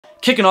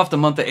Kicking off the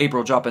month of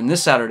April, dropping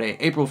this Saturday,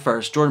 April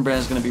 1st, Jordan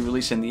Brand is going to be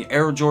releasing the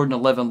Air Jordan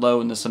 11 Low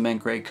in the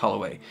cement gray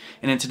colorway.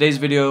 And in today's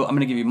video, I'm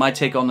going to give you my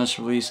take on this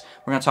release.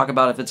 We're going to talk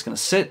about if it's going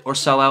to sit or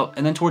sell out,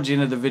 and then towards the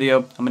end of the video,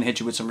 I'm going to hit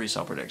you with some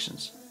resale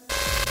predictions.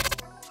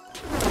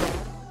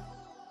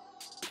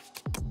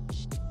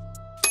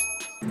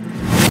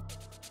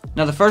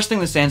 Now, the first thing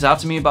that stands out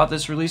to me about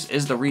this release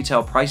is the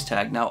retail price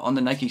tag. Now, on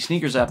the Nike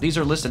sneakers app, these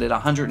are listed at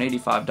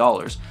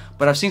 $185,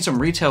 but I've seen some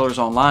retailers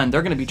online,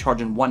 they're going to be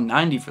charging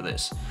 $190 for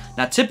this.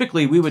 Now,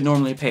 typically, we would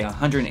normally pay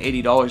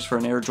 $180 for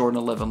an Air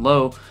Jordan 11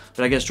 Low,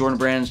 but I guess Jordan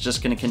Brand is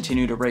just going to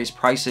continue to raise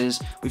prices.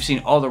 We've seen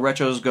all the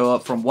retros go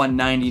up from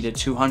 $190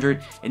 to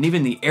 $200, and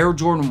even the Air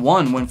Jordan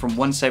 1 went from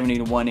 $170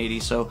 to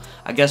 $180, so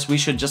I guess we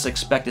should just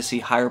expect to see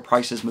higher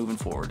prices moving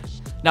forward.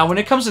 Now, when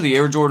it comes to the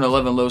Air Jordan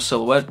 11 Low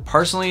silhouette,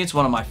 personally, it's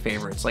one of my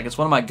favorites. Like, it's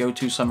one of my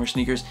go-to summer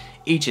sneakers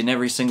each and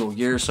every single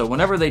year, so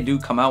whenever they do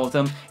come out with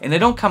them, and they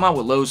don't come out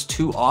with lows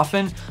too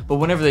often, but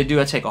whenever they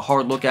do, I take a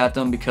hard look at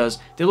them because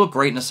they look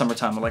great in the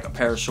summertime with like a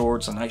pair of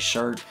shorts, a nice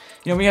shirt.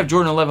 You know, when you have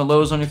Jordan 11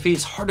 Lows on your feet,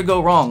 it's hard to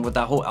go wrong with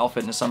that whole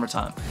outfit in the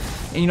summertime.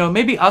 And you know,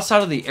 maybe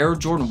outside of the Air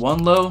Jordan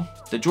 1 Low,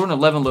 the Jordan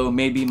 11 Low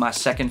may be my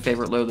second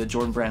favorite low that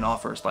Jordan Brand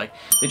offers. Like,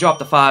 they drop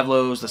the 5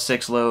 lows, the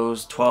 6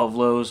 lows, 12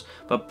 lows,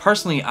 but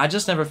personally, I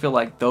just never feel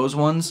like those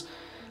ones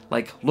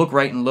like look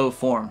right in low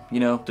form. You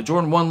know, the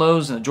Jordan 1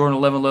 lows and the Jordan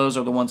 11 lows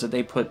are the ones that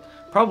they put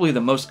probably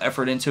the most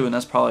effort into, and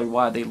that's probably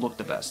why they look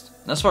the best.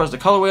 And as far as the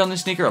colorway on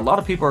this sneaker, a lot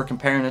of people are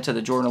comparing it to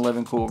the Jordan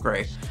 11 Cool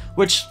Gray,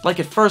 which, like,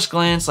 at first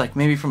glance, like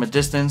maybe from a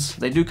distance,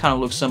 they do kind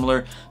of look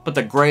similar, but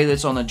the gray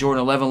that's on the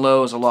Jordan 11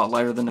 Low is a lot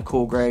lighter than the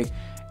Cool Gray.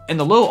 And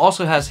the Low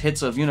also has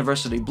hits of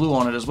University Blue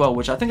on it as well,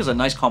 which I think is a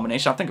nice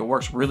combination. I think it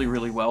works really,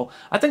 really well.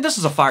 I think this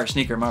is a fire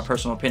sneaker in my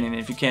personal opinion,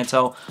 and if you can't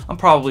tell, I'm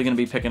probably going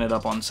to be picking it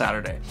up on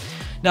Saturday.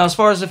 Now, as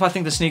far as if I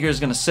think the sneaker is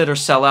going to sit or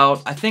sell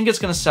out, I think it's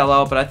going to sell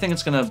out, but I think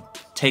it's going to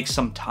take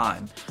some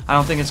time. I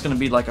don't think it's going to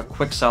be like a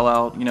quick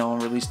sellout, you know, on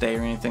release day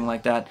or anything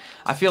like that.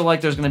 I feel like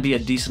there's going to be a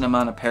decent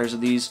amount of pairs of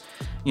these,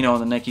 you know,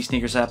 on the Nike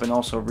sneakers app and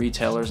also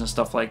retailers and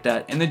stuff like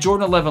that. And the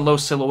Jordan 11 Low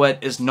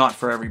silhouette is not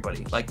for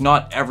everybody. Like,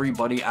 not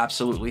everybody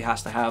absolutely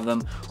has to have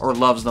them or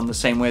loves them the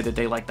same way that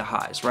they like the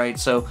highs, right?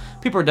 So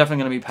people are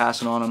definitely going to be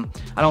passing on them.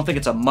 I don't think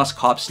it's a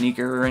must-cop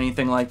sneaker or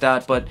anything like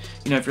that, but,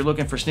 you know, if you're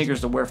looking for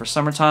sneakers to wear for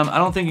summertime, I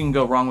don't think you can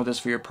go wrong with this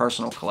for your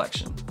personal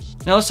collection.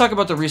 Now, let's talk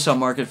about the resale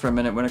market for a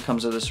minute when it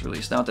comes to this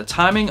release. Now, at the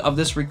timing of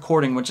this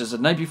recording, which is the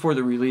night before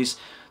the release,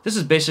 this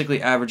is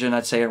basically averaging,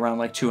 I'd say, around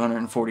like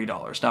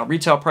 $240. Now,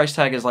 retail price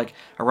tag is like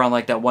around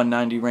like that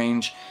 $190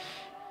 range.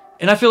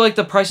 And I feel like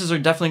the prices are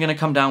definitely going to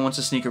come down once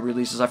the sneaker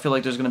releases. I feel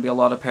like there's going to be a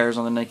lot of pairs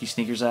on the Nike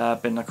sneakers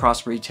app and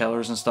across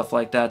retailers and stuff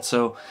like that.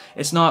 So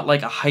it's not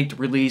like a hyped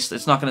release.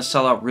 It's not going to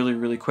sell out really,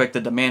 really quick.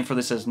 The demand for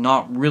this is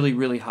not really,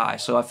 really high.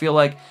 So I feel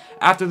like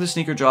after the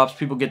sneaker drops,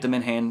 people get them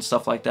in hand and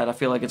stuff like that. I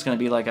feel like it's going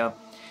to be like a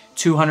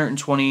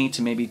 $220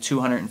 to maybe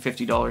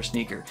 $250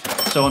 sneaker.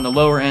 So on the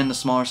lower end, the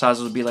smaller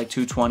sizes would be like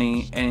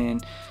 $220,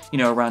 and you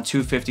know, around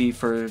 $250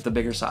 for the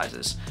bigger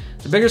sizes.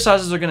 The bigger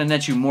sizes are going to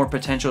net you more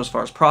potential as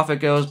far as profit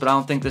goes, but I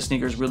don't think this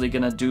sneaker is really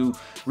going to do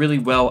really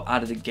well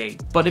out of the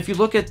gate. But if you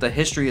look at the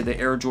history of the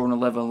Air Jordan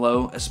 11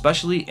 Low,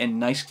 especially in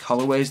nice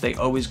colorways, they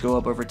always go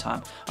up over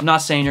time. I'm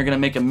not saying you're going to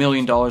make $1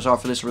 million off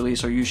of this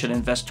release, or you should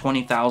invest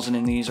 $20,000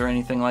 in these or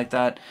anything like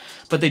that,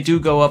 but they do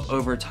go up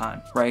over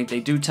time, right? They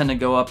do tend to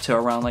go up to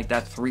around like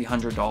that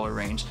 $300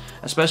 range,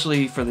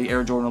 especially for the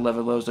Air Jordan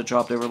 11 Lows that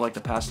dropped over like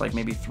the past like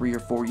maybe 3 or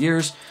 4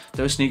 years.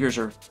 Those sneakers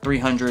are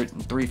 $300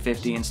 and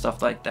 $350 and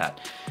stuff like that.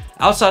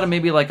 Outside of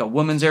maybe like a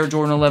women's Air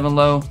Jordan 11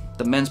 Low,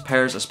 the men's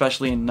pairs,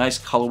 especially in nice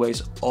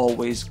colorways,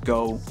 always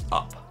go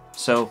up.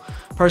 So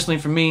personally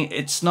for me,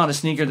 it's not a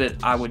sneaker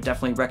that I would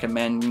definitely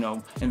recommend, you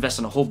know,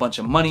 investing a whole bunch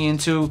of money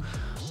into,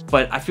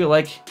 but I feel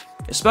like,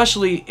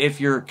 especially if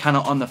you're kind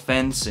of on the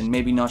fence and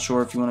maybe not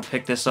sure if you want to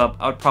pick this up,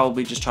 I would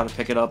probably just try to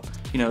pick it up,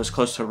 you know, as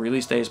close to a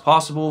release day as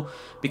possible,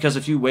 because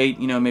if you wait,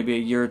 you know, maybe a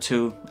year or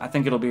two, I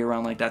think it'll be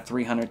around like that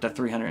 $300 to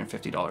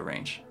 $350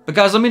 range. But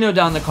guys, let me know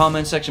down in the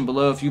comment section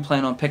below if you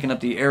plan on picking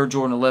up the Air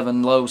Jordan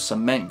 11 Low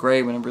Cement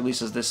Gray when it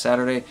releases this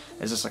Saturday.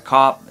 Is this a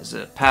cop? Is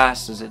it a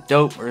pass? Is it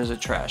dope? Or is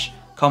it trash?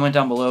 Comment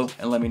down below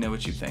and let me know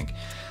what you think.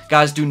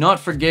 Guys, do not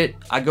forget,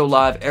 I go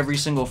live every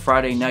single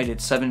Friday night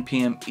at 7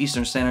 p.m.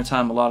 Eastern Standard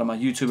Time. A lot of my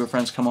YouTuber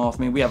friends come on with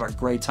me. We have a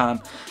great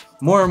time.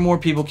 More and more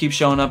people keep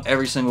showing up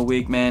every single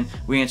week, man.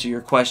 We answer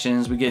your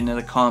questions. We get into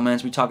the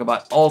comments. We talk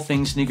about all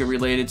things sneaker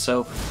related.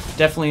 So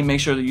definitely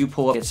make sure that you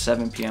pull up at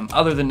 7 p.m.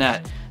 Other than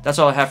that, that's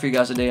all I have for you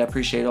guys today. I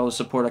appreciate all the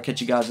support. I'll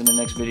catch you guys in the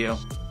next video.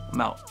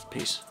 I'm out.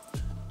 Peace.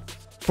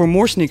 For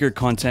more sneaker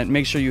content,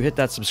 make sure you hit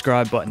that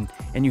subscribe button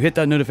and you hit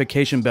that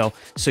notification bell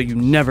so you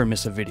never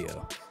miss a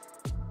video.